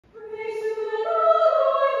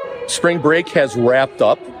spring break has wrapped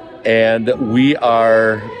up and we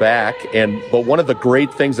are back. But one of the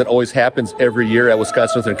great things that always happens every year at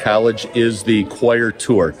Wisconsin Lutheran College is the choir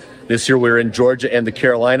tour. This year we're in Georgia and the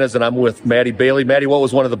Carolinas, and I'm with Maddie Bailey. Maddie, what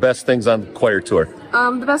was one of the best things on the choir tour?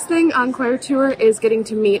 The best thing on choir tour is getting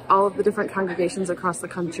to meet all of the different congregations across the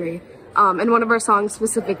country. And one of our songs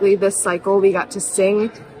specifically this cycle, we got to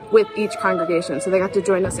sing with each congregation. So they got to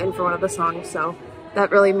join us in for one of the songs. So that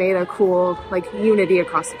really made a cool unity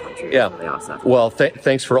across the country. Yeah. It was really awesome. Well,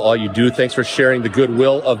 thanks for all you do. Thanks for sharing the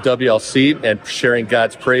goodwill of WLC and sharing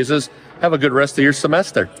God's praises. Have a good rest of your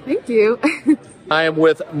semester. Thank you. I am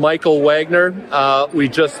with Michael Wagner. We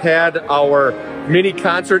just had our mini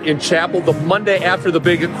concert in chapel the Monday after the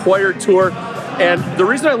big choir tour. And the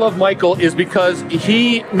reason I love Michael is because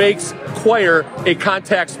he makes choir a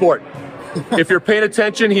contact sport. If you're paying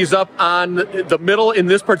attention, he's up on the middle in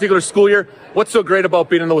this particular school year. What's so great about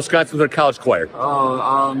being in the Wisconsin Lutheran College Choir?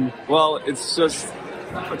 Well, it's just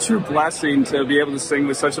a true blessing to be able to sing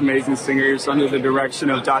with such amazing singers under the direction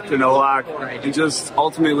of Dr. Nowak and just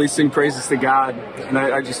ultimately sing praises to God. And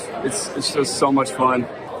it's just so much fun.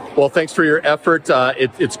 Well, thanks for your effort.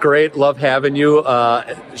 It's great. Love having you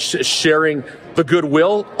sharing the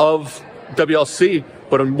goodwill of WLC,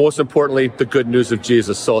 but most importantly, the good news of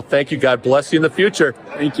Jesus. So thank you. God bless you in the future.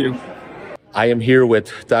 Thank you. I am here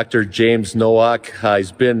with Dr. James Nowak.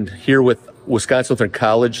 He's been here with Wisconsin Lutheran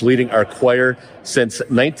College, leading our choir since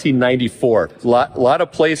 1994. A lot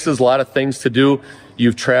of places, a lot of things to do.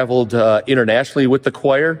 You've traveled internationally with the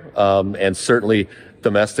choir, and certainly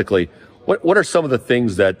domestically. What are some of the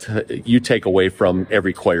things that you take away from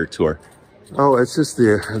every choir tour? Oh, it's just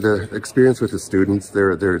the experience with the students,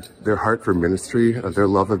 their heart for ministry, their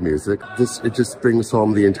love of music. It just brings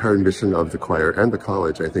home the entire mission of the choir and the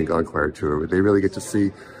college, I think, on choir tour. They really get to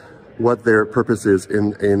see what their purpose is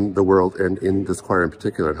in the world and in this choir in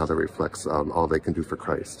particular, and how that reflects all they can do for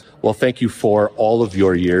Christ. Well, thank you for all of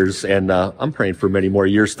your years, and I'm praying for many more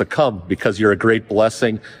years to come, because you're a great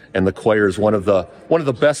blessing, and the choir is one of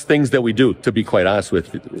the best things that we do, to be quite honest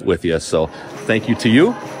with you. So thank you to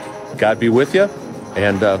you. God be with you,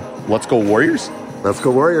 and let's go Warriors. Let's go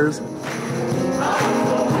Warriors.